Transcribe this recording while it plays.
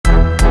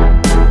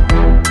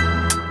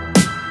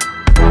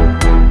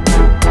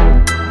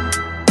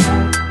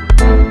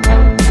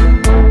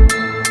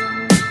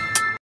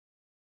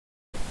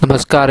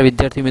નમસ્કાર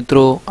વિદ્યાર્થી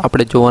મિત્રો,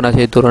 આપણે જોવાના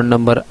છે ધોરણ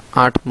નંબર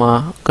 8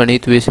 માં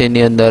ગણિત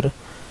વિષયની અંદર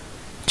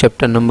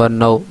ચેપ્ટર નંબર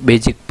 9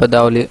 બેઝિક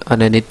પદાવલી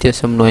અને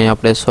નિત્યસમનું અહીં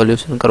આપણે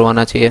સોલ્યુશન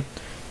કરવાના છીએ।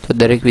 તો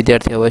દરેક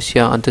વિદ્યાર્થી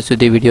અવશ્ય અંત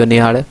સુધી વિડિયો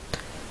નિહાળે।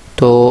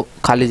 તો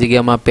ખાલી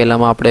જગ્યામાં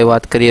પહેલામાં આપણે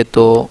વાત કરીએ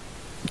તો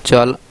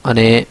ચલ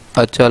અને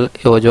અચલ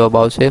એવો જવાબ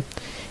આવશે।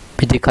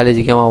 બીજી ખાલી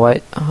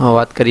જગ્યામાં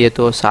વાત કરીએ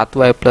તો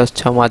 7y +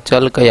 6 માં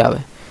ચલ કઈ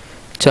આવે?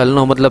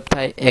 ચલનો મતલબ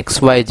થાય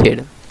xyz,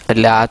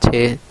 એટલે આ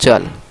છે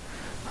ચલ।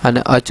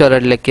 અને અચલ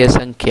એટલે કે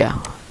સંખ્યા,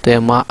 તો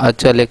એમાં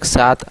અચલ એક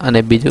 7 અને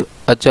બીજું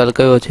અચલ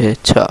કયો છે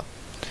 6।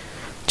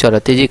 ચલો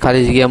ત્રીજી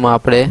ખાલી જગ્યામાં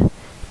આપણે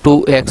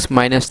 2x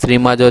 - 3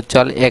 માં જો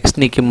ચલ x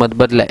ની કિંમત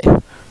બદલાય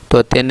તો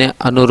તેને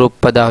અનુરૂપ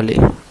પદાવલી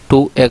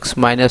 2x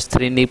 -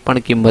 3 ની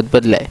પણ કિંમત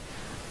બદલાય।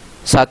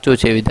 સાચું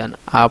છે વિધાન,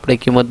 આ આપણે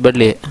કિંમત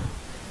બદલીએ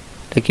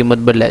એટલે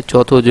કિંમત બદલાય।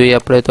 ચોથું જોઈએ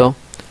આપણે તો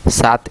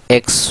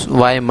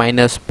 7xy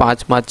 - 5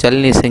 માં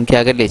ચલની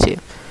સંખ્યા કેટલી છે?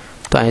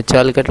 તો અહીં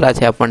ચલ કેટલા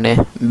છે આપણને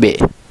 2।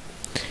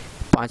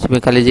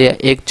 પાંચમી ખાલી જે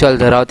એક ચલ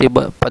ધરાવતી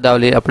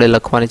પદાવલી આપણે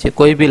લખવાની છે,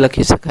 કોઈ બી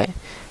લખી શકાય।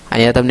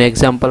 અહીંયા તમને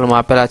એક્ઝામ્પલમાં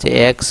આપેલા છે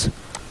x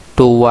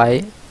 2y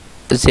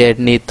z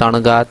ની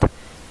 3 ઘાત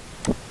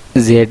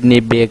z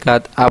ની 2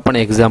 ઘાત, આ પણ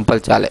એક્ઝામ્પલ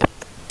ચાલે।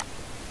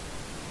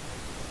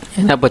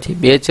 એના પછી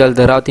બે ચલ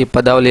ધરાવતી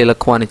પદાવલી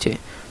લખવાની છે,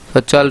 તો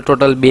ચલ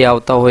ટોટલ 2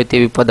 આવતા હોય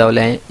તેવી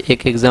પદાવલી એક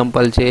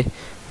એક્ઝામ્પલ છે,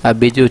 આ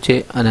બીજું છે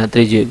અને આ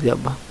ત્રીજું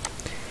એક્ઝામ્પલ।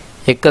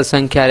 એક જ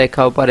સંખ્યા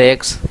રેખા ઉપર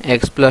x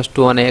 +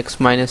 2 અને x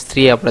 -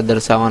 3 આપણે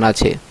દર્શાવવાના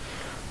છે।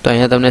 તો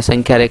અહીંયા તમને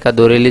સંખ્યા રેખા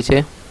દોરેલી છે,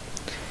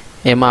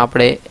 એમાં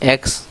આપણે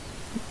x,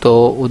 તો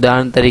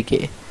ઉદાહરણ તરીકે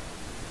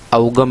આ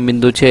ઉગમ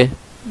બિંદુ છે,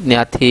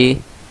 ત્યાંથી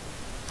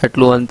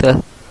આટલું અંતર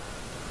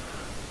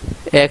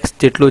x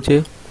જેટલું છે।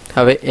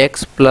 હવે x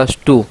 +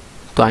 2,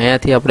 તો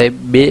અહીંયાથી આપણે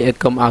 2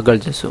 એકમ આગળ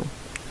જશું,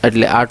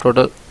 એટલે આ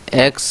ટોટલ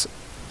x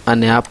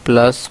અને આ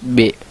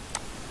 +2,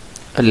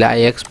 એટલે આ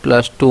x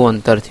 + 2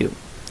 અંતર થયું।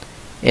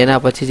 એના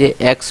પછી છે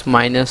x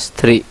 -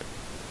 3,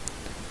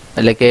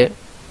 એટલે કે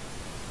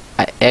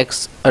x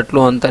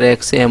આટલું અંતર x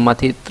છે,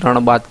 એમાંથી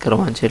 3 બાદ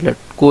કરવાનું છે, એટલે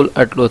કુલ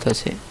આટલું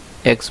થશે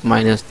x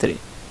 - 3।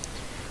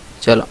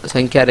 ચલો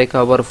સંખ્યા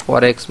રેખા પર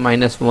 4x -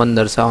 1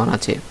 દર્શાવવાના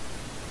છે,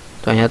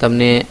 તો અહીંયા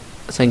તમને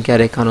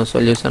સંખ્યા રેખાનું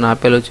સોલ્યુશન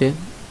આપેલું છે।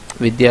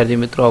 વિદ્યાર્થી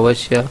મિત્રો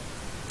અવશ્ય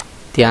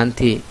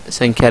ધ્યાનથી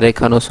સંખ્યા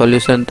રેખાનું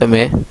સોલ્યુશન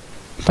તમે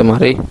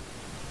તમારી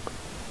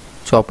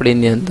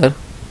ચોપડીની અંદર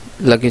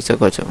લખી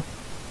શકો છો।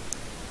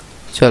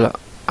 ચલો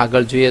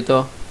આગળ જોઈએ તો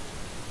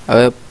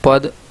હવે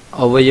પદ,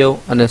 અવયવ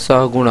અને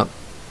સહગુણક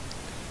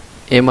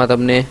એમાં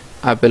તમને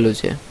આપેલું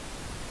છે।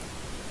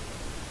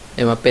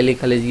 એમાં પહેલી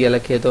ખાલી જગ્યા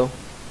લખીએ તો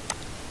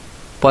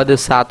પદ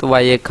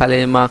 7y એક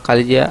ખાલીમાં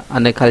ખાલી જગ્યા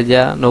અને ખાલી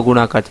જગ્યાનો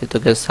ગુણાકાર છે, તો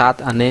કે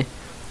 7 અને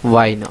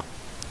y નો।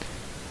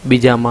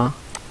 બીજામાં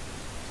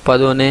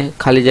પદોને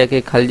ખાલી જગ્યા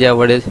કે ખાલી જગ્યા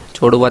વડે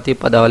જોડવાથી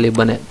પદાવલી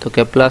બને, તો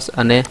કે પ્લસ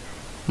અને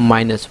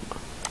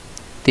માઇનસમાં।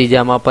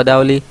 ત્રીજામાં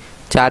પદાવલી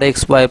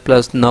 4xy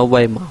 +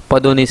 9y માં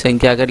પદોની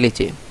સંખ્યા કેટલી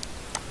છે?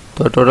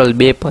 તો ટોટલ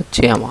 2 પદ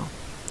છે આમાં।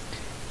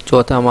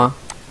 ચોથામાં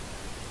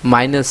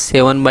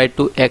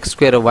 -7/2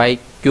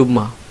 x²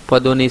 માં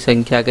પદોની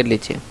સંખ્યા કેટલી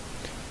છે?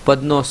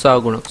 પદનો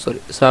સહગુણક,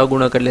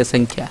 સહગુણક એટલે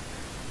સંખ્યા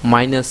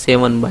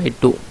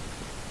 -7/2,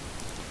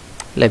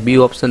 એટલે બી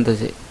ઓપ્શન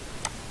થશે।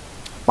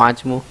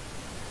 પાંચમું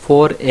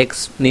 4x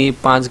ની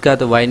 5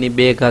 ઘાત y ની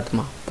 2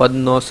 ઘાતમાં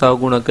પદનો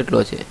સહગુણક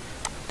કેટલો છે?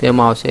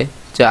 તેમાં આવશે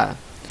 4।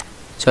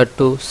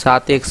 છઠ્ઠું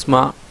 7x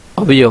માં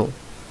અવયવ,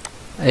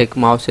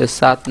 એકમાં આવશે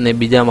 7 ને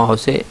બીજામાં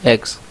આવશે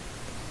x।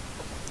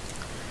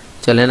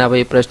 ચાલો એના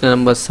પછી પ્રશ્ન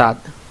નંબર 7,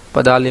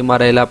 પદાવલીમાં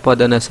રહેલા પદ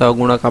અને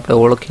સહગુણક આપણે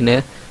ઓળખીને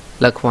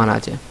લખવાના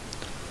છે।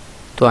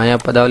 તો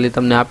અહીંયા પદાવલી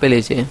તમને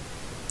આપેલી છે,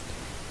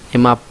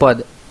 એમાં પદ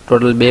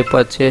ટોટલ 2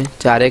 પદ છે,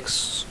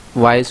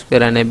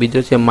 4xy² અને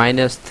બીજો છે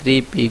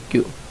 -3pq।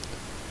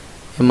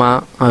 એમાં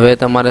હવે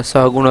તમારે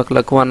સહગુણક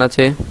લખવાના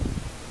છે,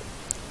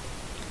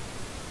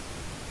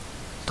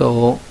 તો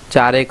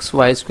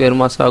 4xy²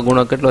 માં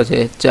સહગુણક કેટલો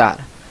છે 4,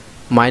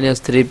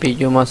 -3pq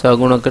માં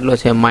સહગુણક કેટલો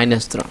છે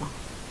 -3।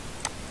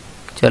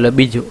 ચલો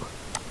બીજું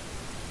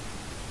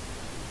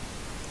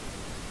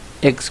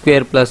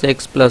x² + x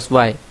 +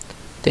 y,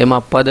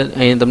 તેમાં પદ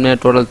અહીં તમને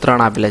ટોટલ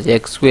 3 આપેલા છે,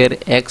 x²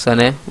 x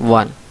અને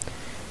 1।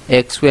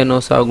 x² નો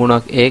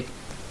સહગુણક 1,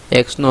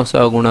 x નો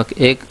સહગુણક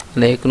 1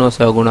 અને 1 નો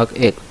સહગુણક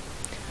 1।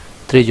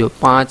 ત્રીજું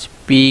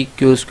 5pq²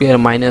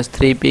 -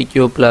 3pq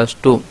 +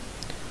 2,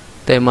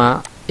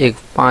 તેમાં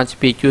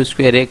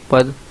 5pq² એક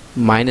પદ,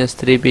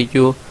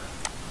 -3pq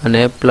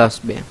અને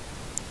 +2।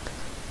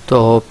 તો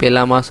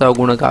પહેલામાં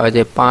સહગુણક આવે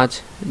છે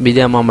 5,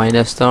 બીજામાં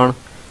 -3,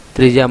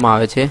 ત્રીજામાં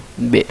આવે છે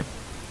 2।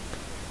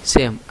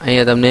 સેમ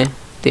અહીંયા તમને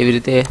તેવી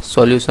રીતે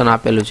સોલ્યુશન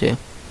આપેલું છે,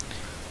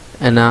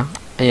 એના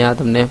અહીંયા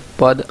તમને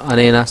પદ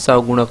અને એના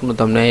સહગુણકનું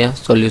તમને અહીંયા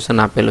સોલ્યુશન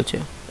આપેલું છે।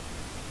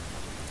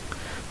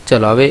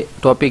 ચલો હવે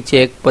ટોપિક છે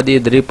એકપદી,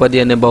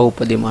 દ્વિપદી અને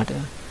બહુપદી માટે।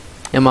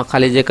 એમાં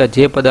ખાલી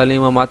જે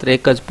પદાવલીમાં માત્ર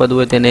એક જ પદ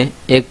હોય તેને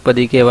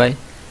એકપદી કહેવાય।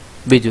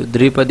 બીજું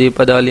દ્વિપદી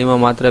પદાવલીમાં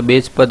માત્ર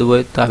 2 જ પદ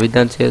હોય, તો આ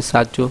વિધાન છે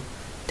સાચું।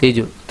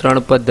 ત્રીજું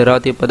 3 પદ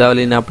ધરાવતી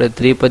પદાવલીને આપણે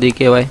ત્રિપદી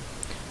કહેવાય।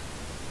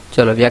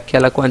 ચલો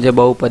વ્યાખ્યા લખવાની છે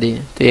બહુપદી.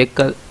 તો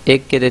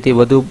એક કે તેથી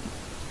વધુ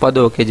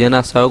પદો કે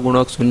જેના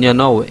સહગુણક શૂન્ય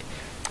ન હોય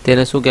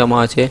તેને શું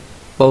કહેવામાં આવે છે?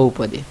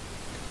 બહુપદી.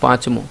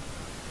 પાંચમું,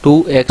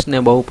 2x ને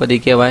બહુપદી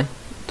કહેવાય.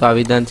 તો આ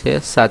વિધાન છે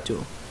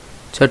સાચું.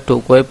 છઠ્ઠું,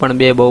 કોઈ પણ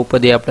બે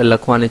બહુપદી આપણે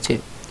લખવાની છે.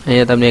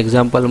 અહીંયા તમને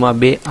એક્ઝામ્પલમાં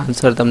બે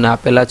આન્સર તમને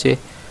આપેલા છે,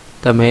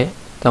 તમે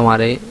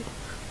તમારી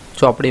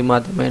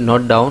ચોપડીમાં તમે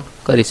નોટ ડાઉન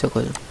કરી શકો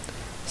છો.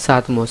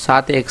 સાતમું,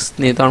 7x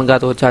ની 3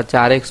 ઘાત ઓછા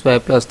 4xy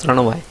પ્લસ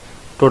 3y,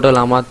 ટોટલ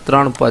આમાં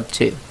 3 પદ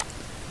છે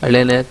એટલે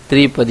એને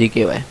ત્રિપદી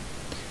કહેવાય.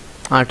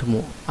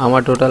 આઠમું,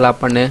 આમાં ટોટલ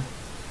આપણને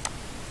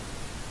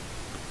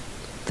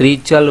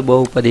ત્રિચલ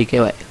બહુપદી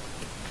કહેવાય.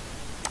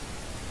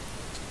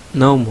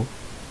 નવમું,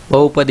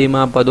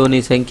 બહુપદીમાં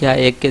પદોની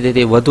સંખ્યા એક કે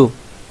તેથી વધુ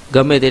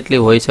ગમે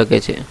તેટલી હોઈ શકે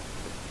છે.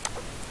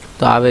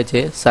 તો આવે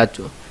છે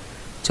સાચું.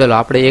 ચલો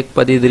આપણે એક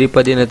પદી,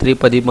 દ્વિપદી અને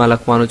ત્રિપદીમાં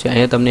લખવાનું છે.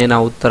 અહીંયા તમને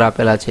એના ઉત્તર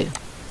આપેલા છે.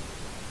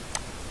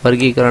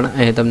 વર્ગીકરણ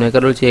અહીંયા તમને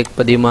કરેલું છે. એક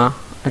પદીમાં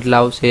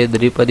આટલા આવશે,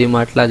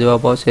 દ્વિપદીમાં આટલા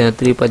જવાબ આવશે અને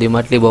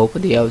ત્રિપદીમાં આટલી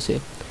બહુપદી આવશે.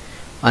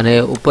 અને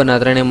ઉપરના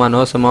ત્રણેયમાં ન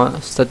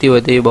સમાવેશ થતી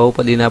હોય તેવી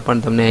બહુપદીના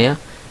પણ તમને અહીંયા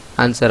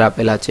આન્સર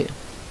આપેલા છે.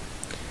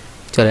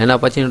 ચલો એના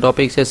પછીનો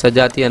ટોપિક છે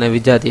સજાતીય અને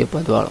વિજાતીય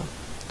પદવાળો.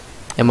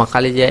 એમાં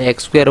ખાલી જે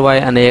x2y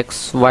અને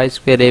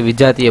xy2 એ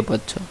વિજાતીય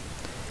પદ છે.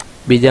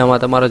 બીજામાં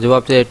તમારો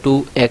જવાબ છે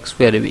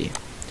 2x2v.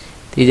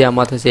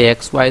 ત્રીજામાં થશે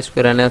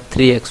xy2 અને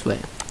 3xy.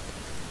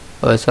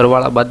 હવે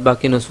સરવાળા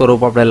બાદબાકીનું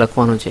સ્વરૂપ આપણે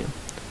લખવાનું છે.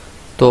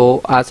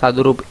 તો આ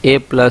સાદુરૂપ a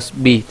પ્લસ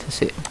b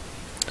થશે.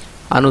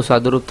 આનું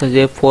સાદુરૂપ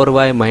થશે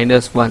 4y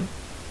માઇનસ 1.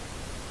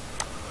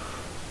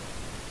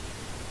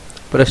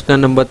 પ્રશ્ન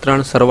નંબર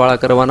 3 સરવાળા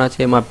કરવાના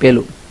છે. એમાં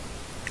પહેલું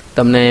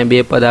તમને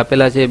બે પદ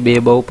આપેલા છે,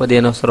 બે બહુપદી,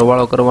 એનો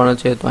સરવાળો કરવાનો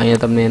છે. તો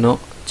અહીંયા તમને એનો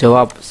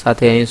જવાબ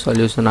સાથે અહીં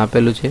સોલ્યુશન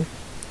આપેલું છે.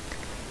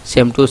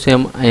 સેમ ટુ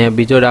સેમ અહીંયા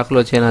બીજો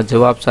દાખલો છે, એના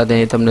જવાબ સાથે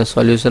અહીં તમને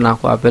સોલ્યુશન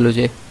આખું આપેલું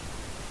છે.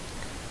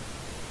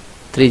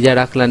 ત્રીજા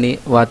દાખલાની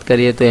વાત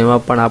કરીએ તો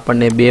એમાં પણ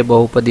આપણને બે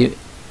બહુપદી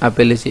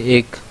આપેલી છે,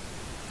 1,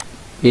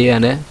 2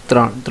 અને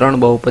 3. 3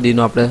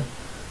 બહુપદીનો આપણે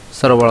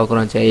સરવાળો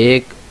કરવાનો છે.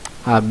 1,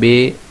 આ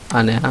 2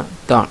 અને આ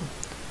 3.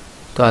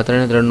 તો આ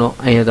 3નો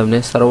અહીંયા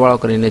તમને સરવાળો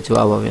કરીને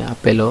જવાબ હવે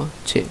આપેલો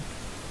છે.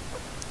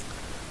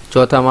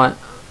 ચોથામાં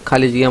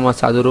ખાલી જગ્યામાં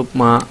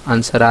સાદુરૂપમાં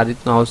આન્સર આ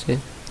રીતનો આવશે.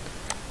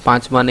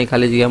 પાંચમાની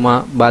ખાલી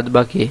જગ્યામાં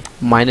બાદબાકી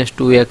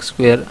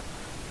 -2x2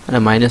 અને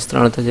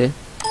 -3 થશે.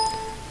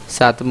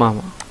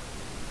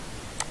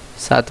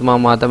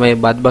 સાતમામાં તમે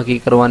બાદબાકી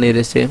કરવાની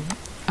રહેશે.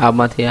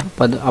 આમાંથી આ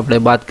પદ આપણે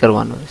બાદ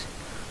કરવાનું રહેશે.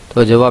 તો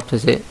જવાબ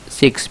થશે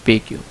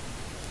 6pq.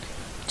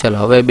 ચલો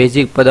હવે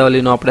બેઝિક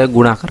પદાવલીનો આપણે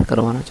ગુણાકાર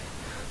કરવાનો છે.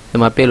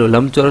 એમાં પહેલું,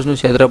 લંબચોરસનું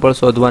ક્ષેત્રફળ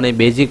શોધવાની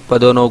બેઝિક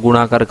પદોનો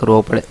ગુણાકાર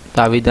કરવો પડે.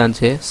 તો આ વિધાન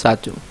છે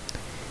સાચું.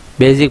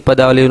 બેઝિક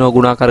પદાવલીનો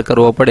ગુણાકાર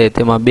કરવો પડે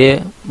તેમાં બે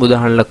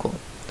ઉદાહરણ લખો.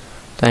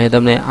 તો અહીં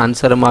તમને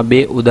આન્સરમાં બે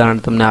ઉદાહરણ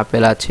તમને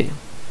આપેલા છે.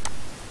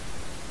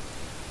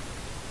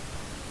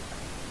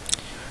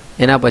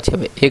 એના પછી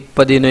હવે એક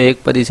પદીનો એક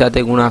પદી સાથે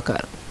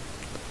ગુણાકાર.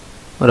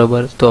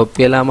 બરોબર. તો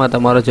પહેલામાં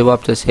તમારો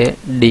જવાબ થશે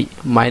d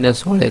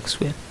 -16x2.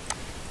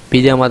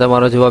 બીજામાં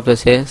તમારો જવાબ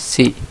થશે c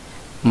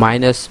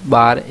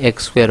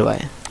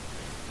 -12x2y.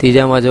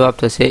 ત્રીજામાં જવાબ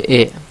થશે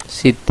a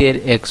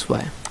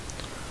 70xy.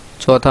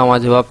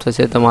 ચોથામાં જવાબ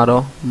થશે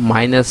તમારો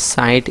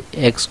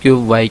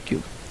 -60x3y3.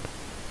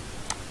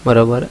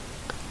 બરાબર.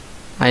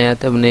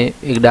 અહીંયા તમને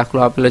એક દાખલો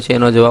આપેલો છે,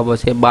 એનો જવાબ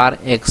હશે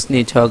 12x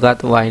ની 6 ઘાત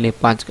y ની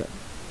 5 ઘાત.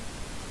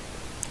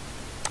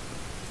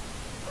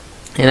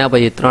 એના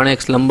પછી 3x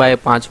લંબાઈ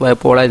 5y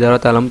પહોળાઈ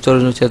ધરાવતા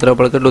લંબચોરસનું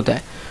ક્ષેત્રફળ કેટલું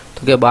થાય? તો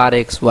કે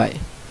 12xy.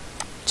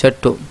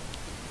 છઠ્ઠું,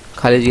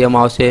 ખાલી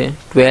જગ્યામાં આવશે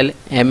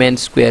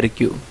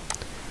 12mn²3.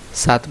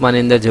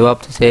 સાતમાની અંદર જવાબ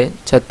થશે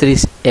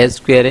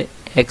 36s²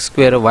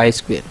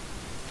 x²y².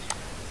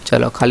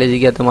 ચલો ખાલી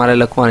જગ્યા તમારે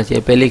લખવાની છે.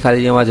 પહેલી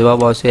ખાલી જગ્યામાં જવાબ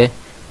આવશે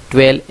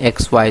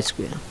 12xy².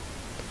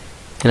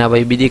 એના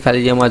પછી બીજી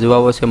ખાલી જગ્યામાં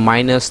જવાબ આવશે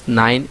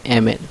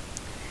 -9mn.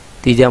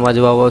 ત્રીજામાં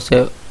જવાબ આવશે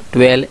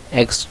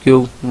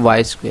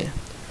 12x3y².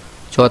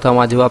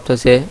 ચોથામાં જવાબ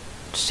થશે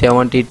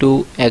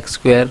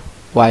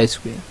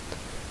 72x2y².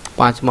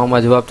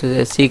 પાંચમામાં જવાબ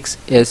થશે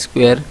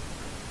 6a²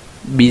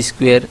 b²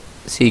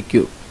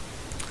 c³.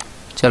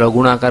 ચલો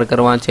ગુણાકાર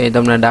કરવાનો છે.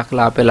 તમને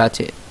દાખલા આપેલા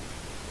છે,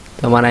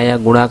 તમારે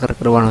અહીંયા ગુણાકાર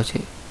કરવાનો છે.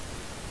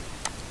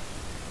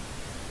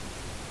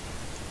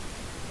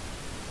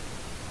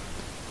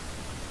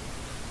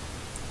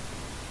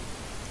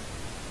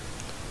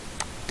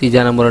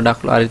 ત્રીજા નંબરનો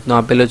દાખલો આ રીતનો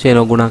આપેલો છે,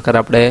 એનો ગુણાકાર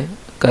આપણે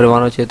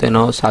કરવાનો છે. તો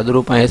એનો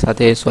સાદુરૂપ અહીંયા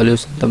સાથે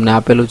સોલ્યુશન તમને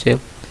આપેલું છે.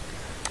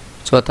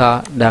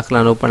 ચોથા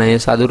દાખલાનું પણ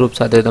અહીંયા સાદુરૂપ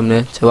સાથે તમને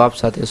જવાબ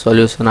સાથે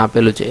સોલ્યુશન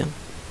આપેલું છે.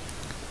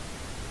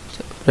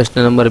 પ્રશ્ન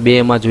નંબર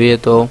 2 માં જોઈએ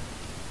તો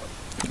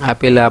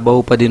આપેલા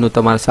બહુપદીનું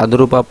તમારે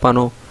સાદુરૂપ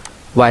આપવાનું.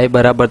 y =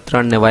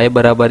 3 ને y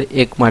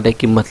 = 1 માટે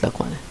કિંમત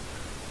લખવાની.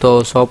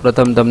 તો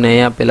સૌપ્રથમ તમને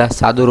અહીંયા પહેલા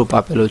સાદુરૂપ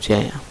આપેલું છે.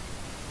 અહીંયા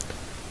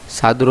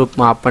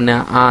સાદુરૂપમાં આપણને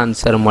આ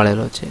આન્સર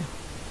મળેલો છે.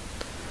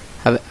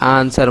 હવે આ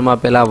આન્સરમાં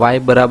પહેલા y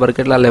બરાબર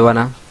કેટલા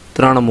લેવાના?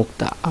 3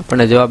 મૂકતા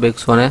આપણને જવાબ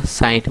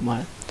 160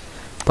 મળે.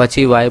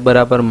 પછી y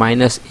બરાબર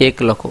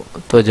 -1 લખો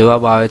તો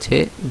જવાબ આવે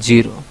છે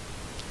 0.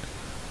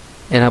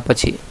 એના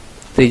પછી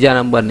ત્રીજા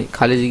નંબરની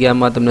ખાલી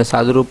જગ્યામાં તમને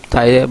સાદુરૂપ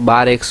થાય છે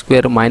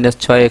 12x² માઇનસ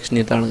 6x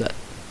ની 3 ઘાત.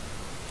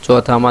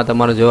 ચોથામાં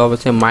તમારો જવાબ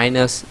છે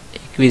minus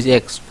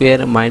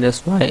 21x² minus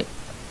y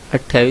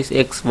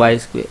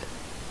 28xy².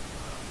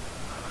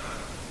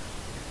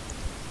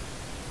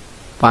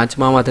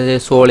 પાંચમામાં થશે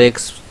 16x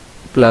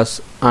પ્લસ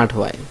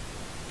 8y.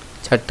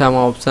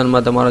 છઠ્ઠામાં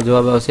ઓપ્શનમાં તમારો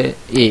જવાબ આવશે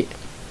એ.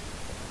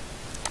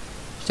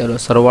 ચલો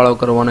સરવાળો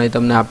કરવાનો એ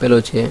તમને આપેલો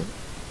છે,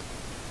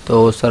 તો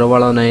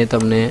સરવાળોને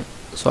તમને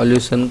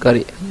સોલ્યુશન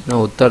કરી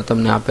એનો ઉત્તર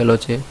તમને આપેલો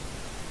છે.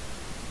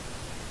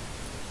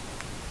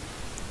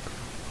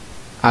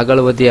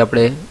 આગળ વધી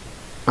આપણે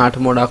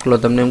આઠમો દાખલો.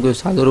 તમને એમ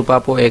કહ્યું સાદુરૂપ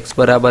આપો x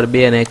બરાબર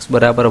 2 અને x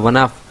બરાબર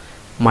 1/2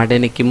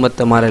 માટેની કિંમત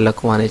તમારે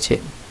લખવાની છે.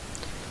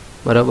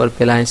 બરાબર,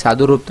 પહેલાં અહીં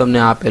સાદુરૂપ તમને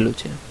આપેલું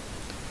છે.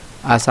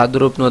 આ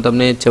સાદુરૂપનો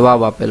તમને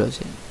જવાબ આપેલો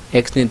છે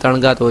x ની 3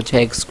 ઘાત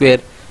ઓછા x²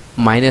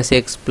 માઇનસ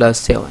x પ્લસ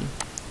 7.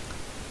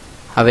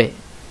 હવે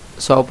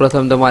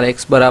સૌપ્રથમ તમારે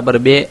x બરાબર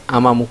 2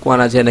 આમાં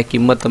મૂકવાના છે અને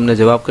કિંમત તમને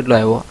જવાબ કેટલો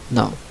આવ્યો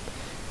 9.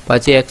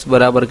 પછી x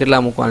બરાબર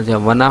કેટલા મૂકવાના છે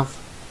 1/2,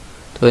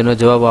 તો એનો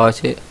જવાબ આવે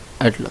છે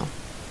એટલો.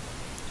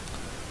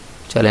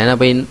 ચાલો એના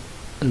પછી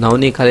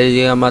 9ની ખાલી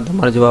જગ્યામાં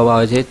તમારો જવાબ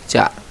આવે છે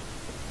 4.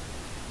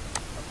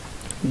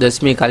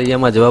 10મી ખાલી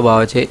જગ્યામાં જવાબ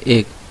આવે છે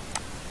 1.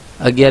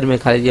 11મી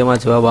ખાલી જગ્યામાં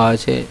જવાબ આવે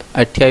છે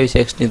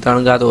 28x ની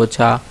 3 ઘાત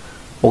ઓછા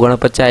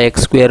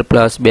 49x²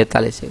 પ્લસ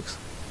 42x.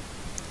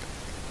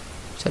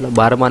 ચલો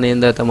 12માની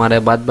અંદર તમારે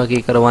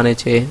બાદબાકી કરવાની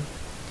છે,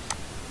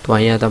 તો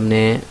અહીંયા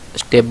તમને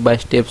સ્ટેપ બાય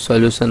સ્ટેપ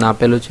સોલ્યુશન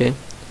આપેલું છે.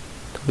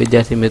 તો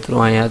વિદ્યાર્થી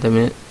મિત્રો અહીંયા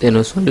તમે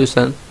તેનું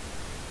સોલ્યુશન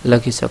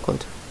લખી શકો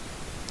છો.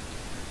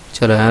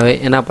 ચલો હવે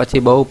એના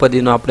પછી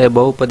બહુપદીનો આપણે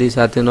બહુપદી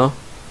સાથેનો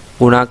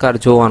ગુણાકાર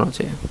જોવાનો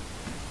છે.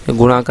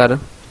 ગુણાકાર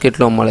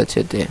કેટલો મળે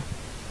છે તે.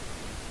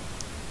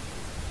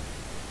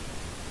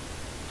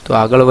 તો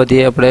આગળ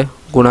વધીએ, આપણે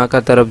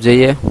ગુણાકાર તરફ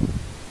જઈએ.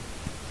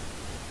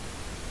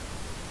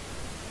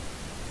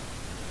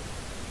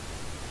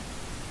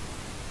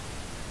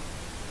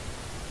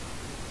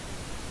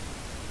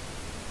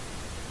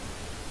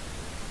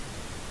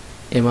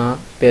 એમાં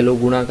પહેલો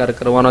ગુણાકાર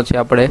કરવાનો છે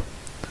આપણે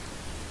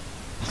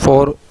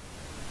 4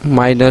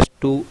 માઇનસ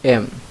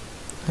 2m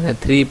અને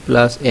 3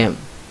 પ્લસ m.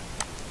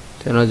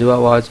 તેનો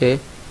જવાબ આવે છે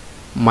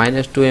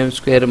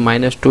 -2m²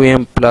 માઇનસ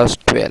 2m પ્લસ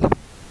 12.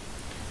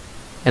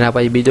 એના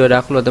પછી બીજો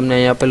દાખલો તમને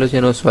અહીં આપેલો છે,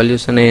 એનું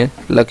સોલ્યુશન એ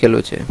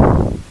લખેલું છે.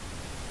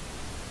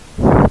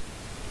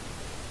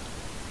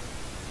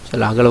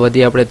 ચલો આગળ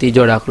વધીએ આપણે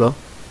ત્રીજો દાખલો.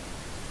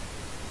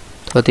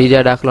 તો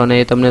ત્રીજા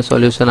દાખલોને એ તમને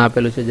સોલ્યુશન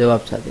આપેલું છે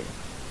જવાબ સાથે.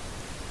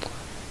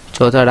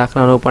 ચોથા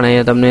દાખલાનું પણ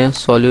અહીંયા તમને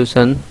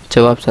સોલ્યુશન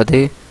જવાબ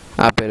સાથે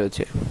આપેલું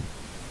છે.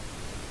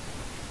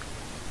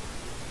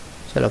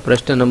 ચલો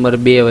પ્રશ્ન નંબર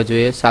 2 હવે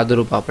જોઈએ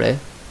સાદુરૂપ આપણે.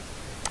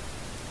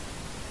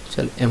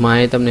 ચલો એમાં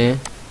અહીં તમને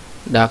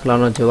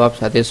દાખલાનો જવાબ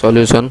સાથે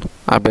સોલ્યુશન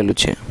આપેલું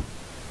છે.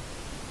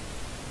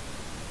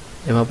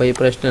 એમાં પછી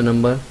પ્રશ્ન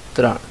નંબર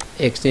 3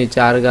 x ની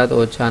 4 ઘાત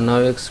ઓછા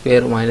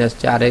 9x² માઇનસ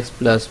 4x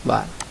પ્લસ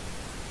 12.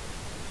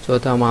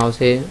 ચોથામાં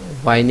આવશે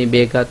y ની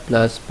 2 ઘાત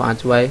પ્લસ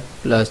 5y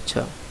પ્લસ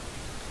 6.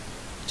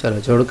 ચલો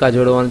જોડકા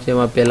જોડવાનું છે.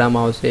 એમાં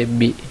પહેલામાં આવશે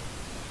b,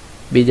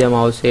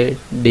 બીજામાં આવશે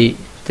d,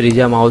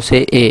 ત્રીજામાં આવશે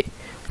a,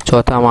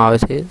 ચોથામાં આવે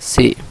છે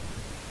c.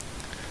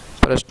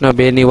 પ્રશ્ન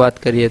 2ની વાત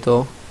કરીએ તો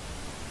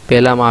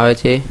પહેલામાં આવે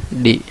છે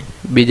d,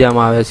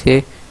 બીજામાં આવે છે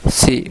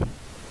c,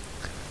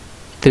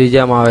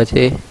 ત્રીજામાં આવે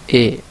છે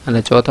a અને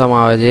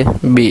ચોથામાં આવે છે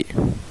b.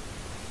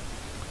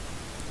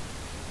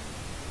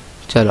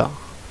 ચલો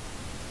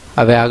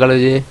હવે આગળ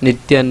જે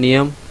નિત્ય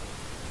નિયમ,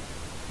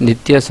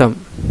 નિત્યસમ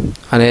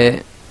અને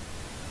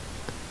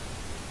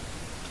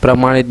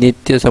પ્રમાણિત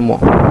નિત્યસમો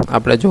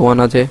આપણે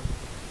જોવાના છે.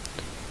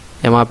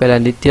 એમાં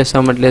પહેલાં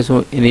નિત્યસમ એટલે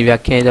શું એની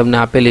વ્યાખ્યા તમને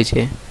આપેલી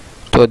છે,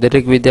 તો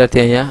દરેક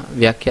વિદ્યાર્થી અહીંયા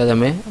વ્યાખ્યા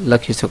તમે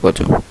લખી શકો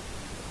છો.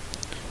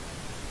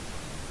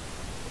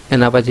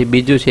 એના પછી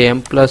બીજું છે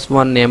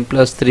m+1 ને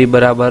m+3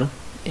 બરાબર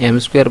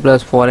m²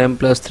 પ્લસ 4m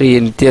પ્લસ 3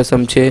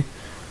 નિત્યસમ છે,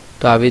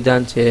 તો આ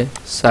વિધાન છે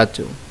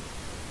સાચું.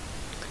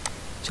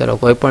 ચલો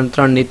કોઈ પણ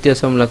 3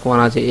 નિત્યસમ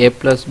લખવાના છે. a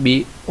પ્લસ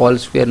b હોલ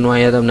સ્ક્વેરનું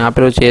અહીંયા તમને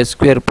આપેલું છે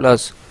a²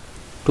 plus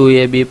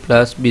 2ab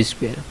plus b².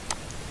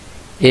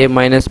 a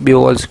minus b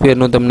hall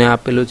સ્ક્વેરનું તમને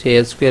આપેલું છે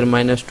a²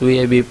 minus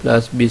 2ab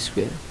plus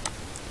b².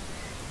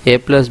 a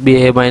plus b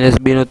a minus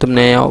bનો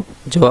તમને અહીંયા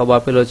જવાબ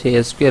આપેલો છે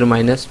a²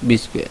 માઇનસ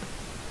b².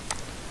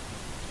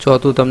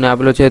 ચોથું તમને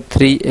આપેલું છે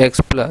 3x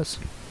પ્લસ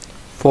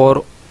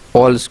 4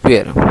 હોલ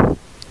સ્ક્વેર,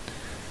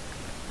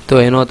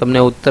 તો એનો તમને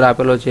ઉત્તર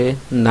આપેલો છે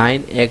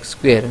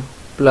 9x²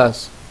 પ્લસ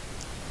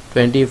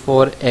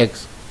 24x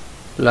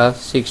પ્લસ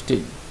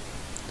 16.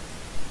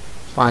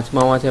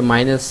 પાંચમામાં છે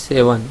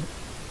 -7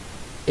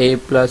 a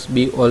plus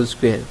b whole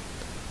square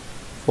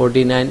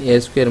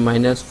 49a²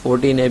 minus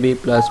 14ab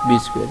plus b²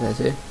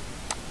 થશે.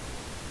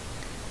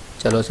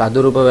 ચલો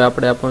સાદુરૂપ હવે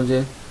આપણે આપવાનું છે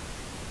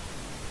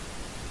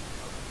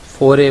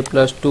 4a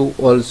પ્લસ 2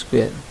 હોલ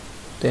સ્ક્વેર,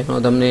 તો એનો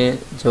તમને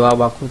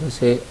જવાબ આખો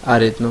થશે આ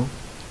રીતનો.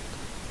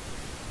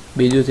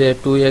 બીજું છે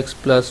 2x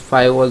પ્લસ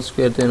 5 હોલ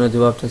સ્ક્વેર, તો એનો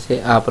જવાબ થશે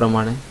આ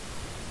પ્રમાણે.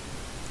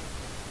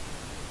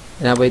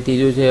 એના પછી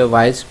ત્રીજું છે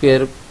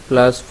y²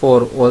 +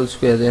 4 હોલ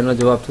સ્ક્વેર, એનો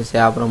જવાબ થશે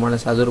આ પ્રમાણે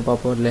સાદુરૂપ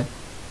આપો એટલે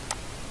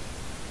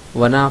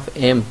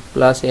 1/m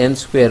 + n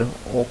square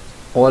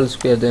whole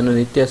square, તો એનો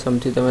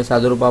નિત્યસમથી તમે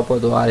સાદુરૂપ આપો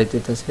તો આ રીતે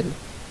થશે.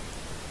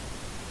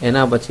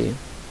 એના પછી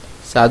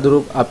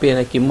સાદુરૂપ આપી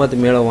અને કિંમત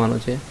મેળવવાનો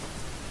છે.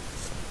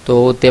 તો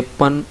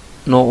 53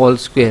 નો હોલ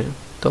સ્ક્વેર,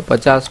 તો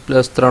 50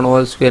 + 3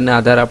 હોલ સ્ક્વેરને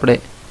આધારે આપણે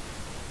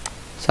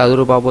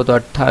સાદુરૂપ આપો તો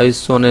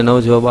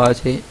 2809 જવાબ આવે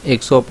છે.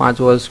 105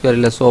 હોલ સ્ક્વેર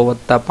એટલે 100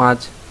 +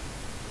 5,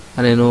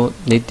 અને એનો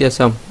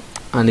નિત્યસમ,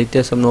 આ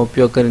નિત્યસમનો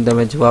ઉપયોગ કરીને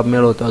તમે જવાબ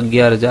મેળવો તો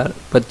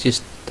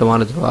 11025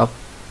 તમારો જવાબ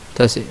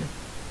થશે.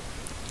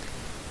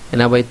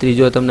 એના પછી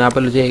ત્રીજો તમને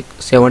આપેલું છે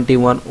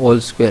 71 હોલ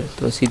સ્ક્વેર,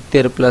 તો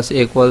 70 +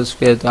 1 હોલ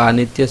સ્ક્વેર, તો આ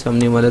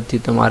નિત્યસમની મદદથી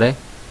તમારે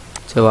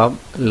જવાબ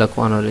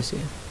લખવાનો રહેશે.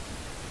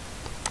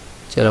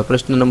 ચલો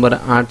પ્રશ્ન નંબર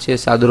 8 છે,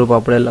 સાદુરૂપ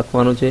આપણે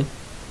લખવાનું છે.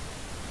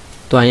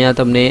 તો અહીંયા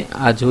તમને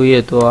આ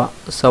જોઈએ તો આ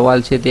સવાલ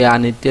છે તે આ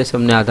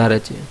નિત્યસમને આધારે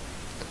છે,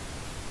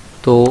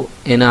 તો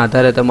એના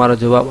આધારે તમારો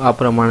જવાબ આ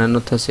પ્રમાણેનો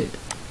થશે.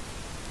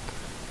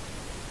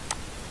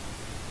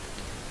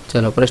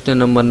 ચલો પ્રશ્ન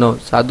નંબર 9,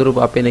 સાદુરૂપ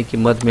આપીને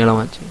કિંમત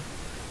મેળવવા છે.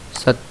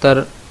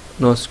 17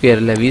 નો સ્ક્વેર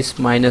એટલે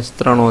 20 -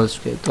 3 હોલ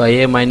સ્ક્વેર, તો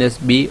a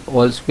 - b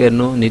હોલ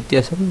સ્ક્વેરનો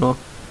નિત્યસમનો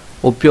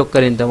ઉપયોગ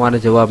કરીને તમારે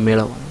જવાબ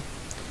મેળવવાનો.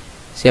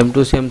 સેમ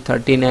ટુ સેમ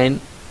 39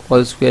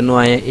 હોલ સ્ક્વેરનો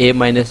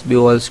અહીંયા a - b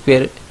હોલ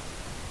સ્ક્વેર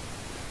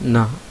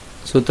ના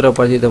સૂત્ર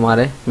પરથી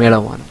તમારે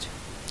મેળવવાનું છે.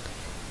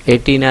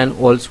 89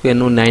 હોલ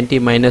સ્ક્વેરનું 90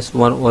 -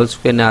 1 હોલ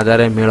સ્ક્વેરને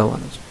આધારે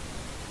મેળવવાનું છે.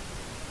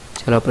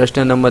 ચાલો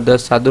પ્રશ્ન નંબર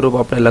 10, સાદુરૂપ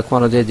આપણે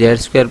લખવાનો છે.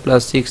 z²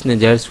 + 6 ને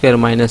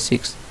z² -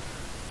 6,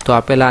 તો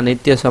આપેલા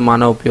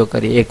નિત્યસમનો ઉપયોગ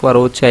કરીએ. એકવાર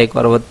ઓછા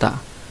એકવાર વત્તા,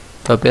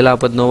 તો પહેલા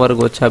પદનો વર્ગ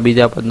ઓછા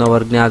બીજા પદનો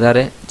વર્ગને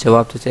આધારે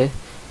જવાબ થશે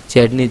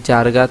z⁴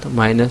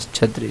 -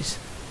 36.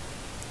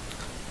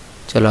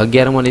 ચલો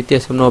 11મો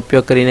નિત્યસમનો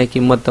ઉપયોગ કરીને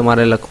કિંમત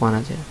તમારે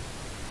લખવાના છે.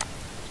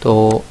 તો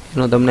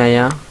એનો તમને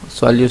અહીંયા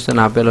સોલ્યુશન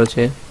આપેલો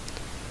છે.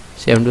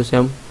 સેમ ટુ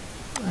સેમ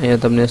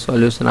અહીંયા તમને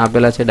સોલ્યુશન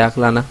આપેલા છે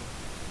દાખલાના.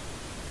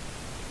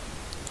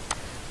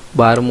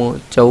 12મો,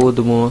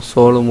 14મો,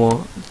 16મો,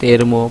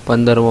 13મો,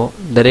 15મો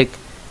દરેકના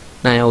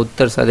અહીંયા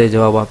ઉત્તર સાથે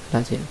જવાબ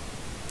આપેલા છે.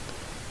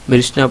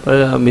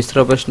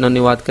 મિશ્ર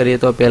પ્રશ્નની વાત કરીએ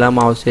તો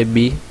પહેલામાં આવશે B,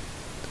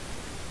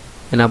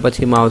 એના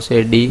પછીમાં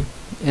આવશે D,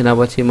 એના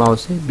પછીમાં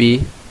આવશે B,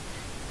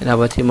 એના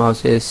પછીમાં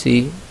આવશે C,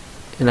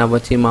 એના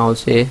પછીમાં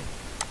આવશે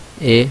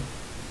A,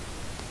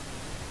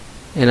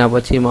 એના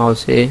પછીમાં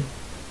આવશે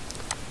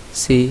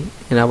C,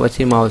 એના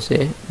પછીમાં આવશે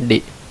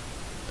D.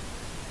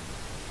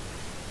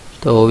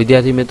 તો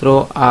વિદ્યાર્થી મિત્રો,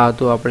 આ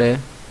હતું આપણે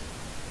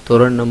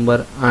ધોરણ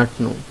નંબર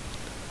 8નું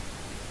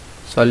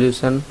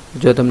સોલ્યુશન.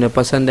 જો તમને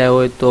પસંદ આવ્યો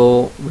હોય તો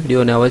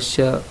વિડીયોને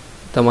અવશ્ય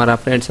તમારા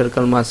ફ્રેન્ડ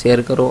સર્કલમાં શેર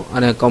કરો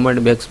અને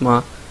કોમેન્ટ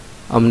બોક્સમાં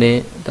અમને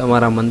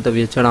તમારા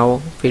મંતવ્ય જણાવો,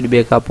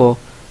 ફીડબેક આપો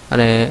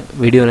અને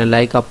વિડીયોને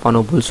લાઈક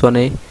આપવાનું ભૂલશો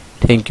નહીં.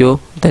 થેન્ક યુ,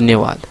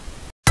 ધન્યવાદ.